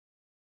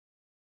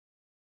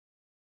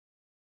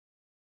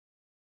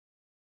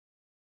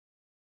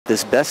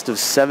this best of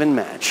 7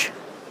 match.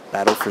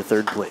 Battle for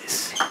 3rd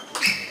place.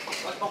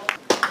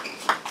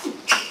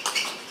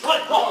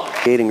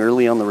 Skating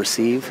early on the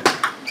receive.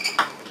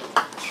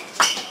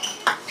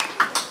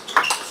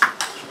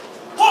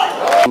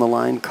 On the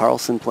line,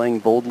 Karlsson playing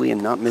boldly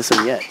and not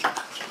missing yet.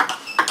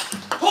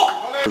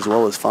 As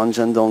well as Fan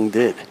Zhendong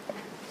did.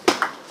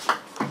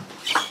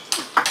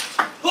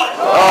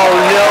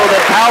 Oh no, the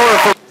power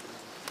for...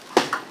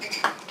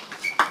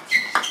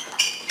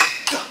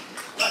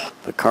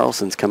 But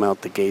Karlsson's come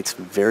out the gates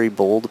very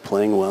bold,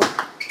 playing well.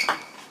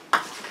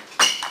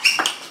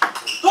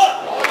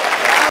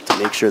 To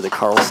make sure that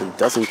Karlsson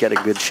doesn't get a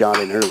good shot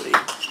in early.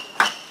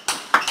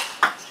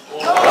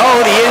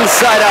 Oh, the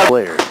inside out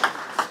player.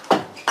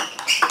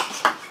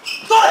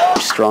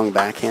 Strong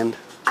backhand.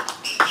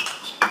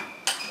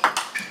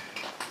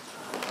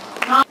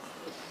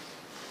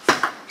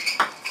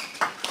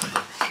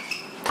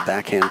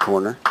 Backhand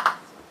corner.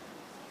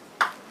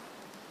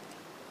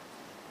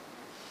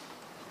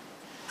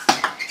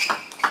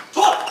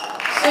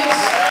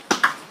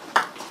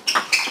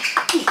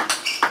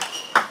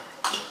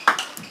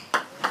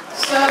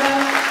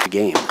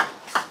 Game.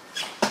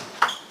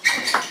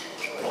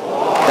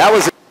 That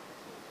was.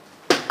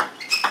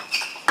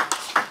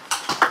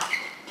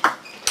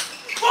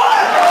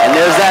 And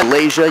there's that.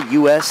 Malaysia,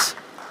 US,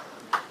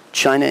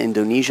 China,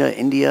 Indonesia,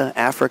 India,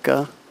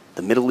 Africa,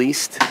 the Middle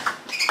East.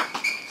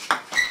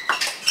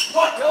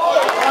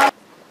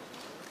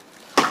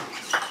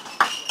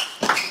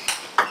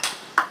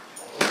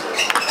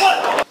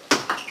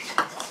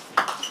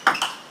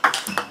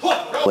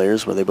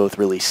 Players where they both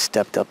really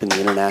stepped up in the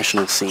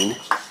international scene.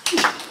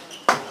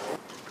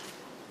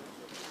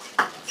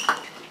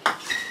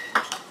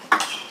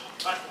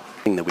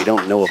 Thing that we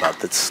don't know about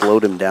that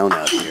slowed him down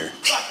out here.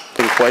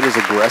 Been quite as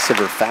aggressive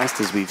or fast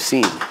as we've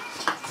seen.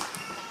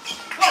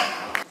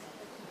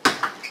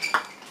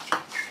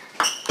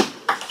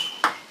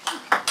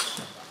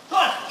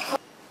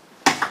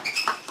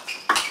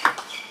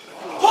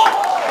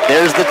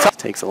 There's the top.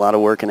 Takes a lot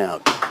of working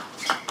out.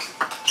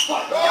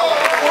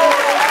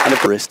 And a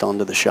wrist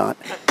onto the shot.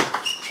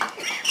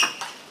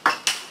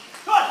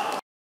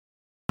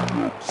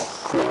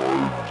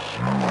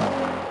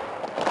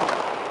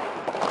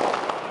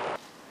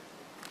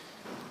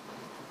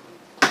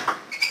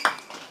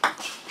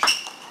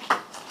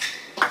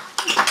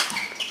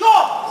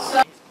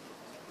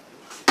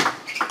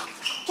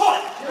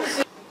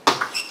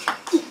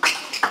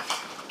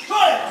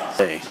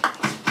 Hey.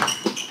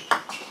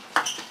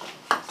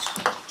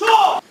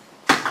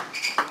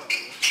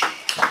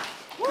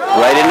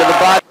 Right into the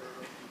body.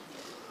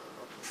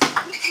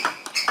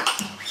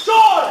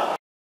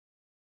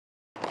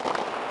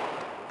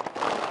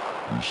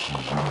 This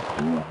is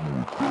important with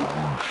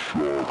every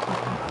shot,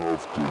 but you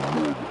have to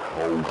know how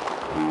parallel.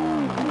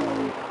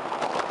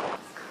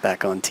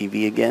 Back on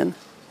TV again.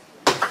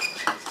 To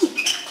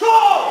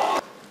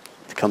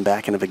come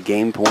back and have a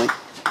game point.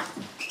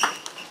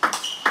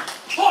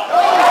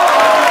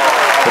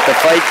 But the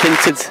fight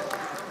continues.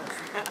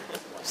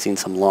 Seen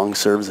some long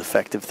serves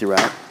effective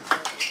throughout.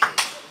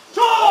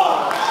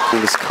 He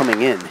was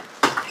coming in. And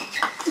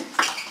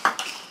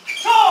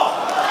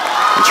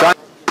trying.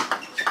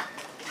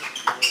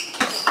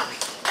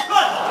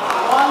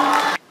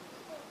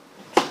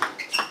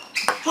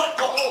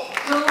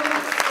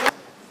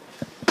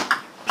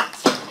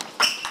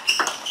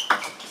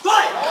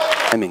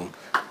 Timing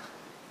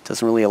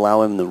doesn't really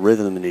allow him the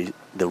rhythm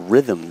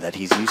that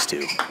he's used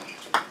to.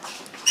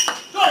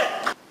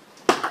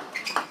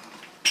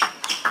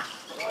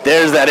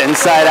 There's that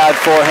inside out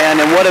forehand,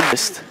 and what a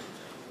mist.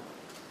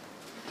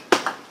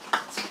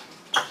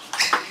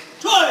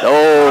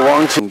 Oh,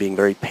 Wong Chun being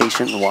very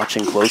patient and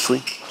watching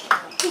closely.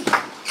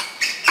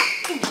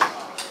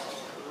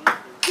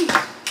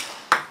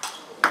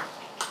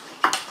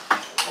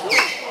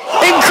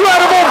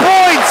 Incredible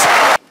points!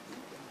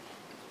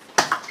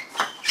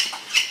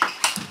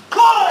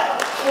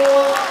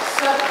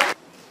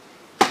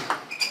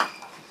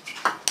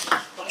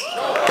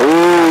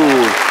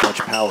 Ooh, much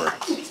power.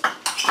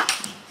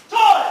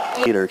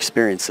 Peter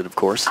experienced it, of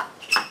course.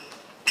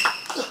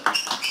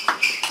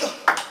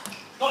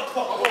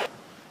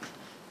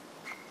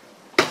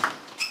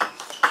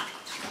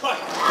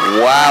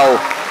 Wow,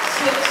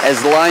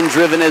 as line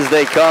driven as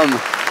they come,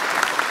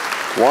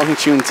 Wong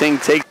Chun Ting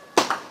takes.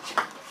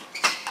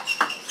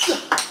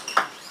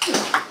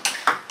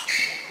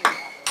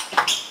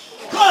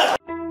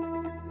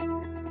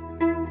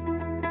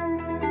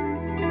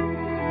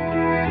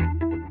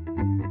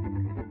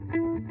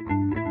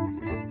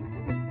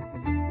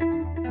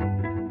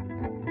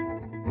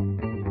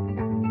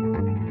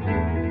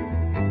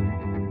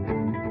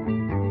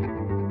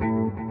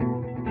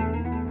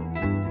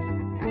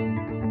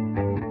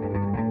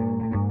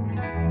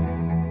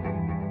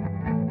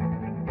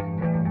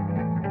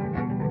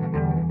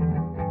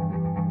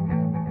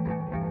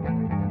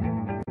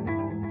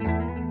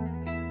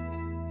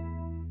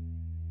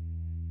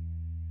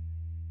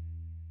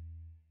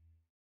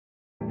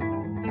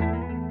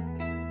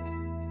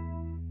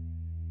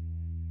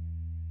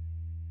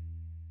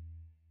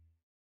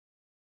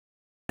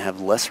 have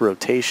less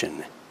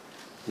rotation.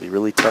 It'll be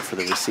really tough for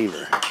the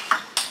receiver.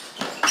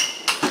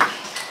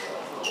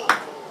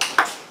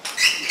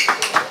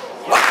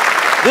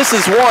 This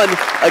is one.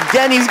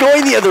 Again, he's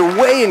going the other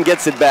way and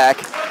gets it back.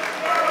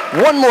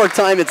 One more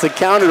time, it's a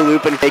counter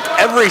loop and take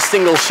every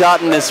single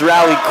shot in this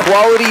rally.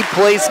 Quality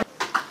placement.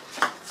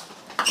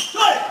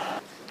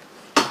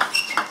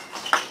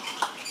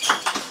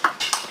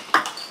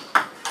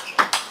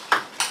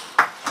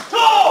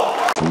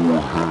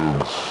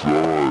 Forehand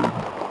side.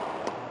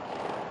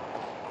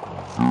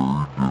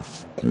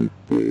 Very difficult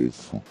ball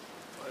for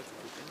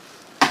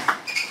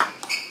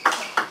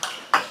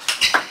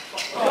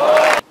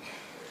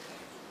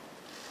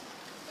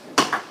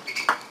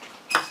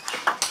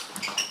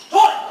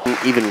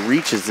even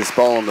reaches this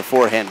ball on the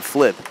forehand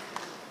flip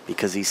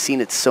because he's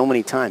seen it so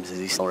many times, as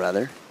he's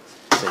rather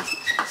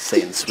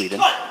say in Sweden.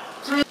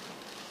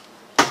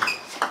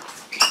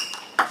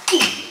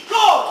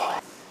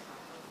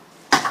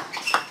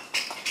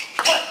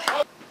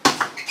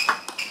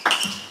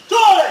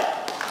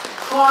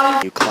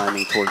 You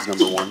climbing towards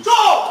number one.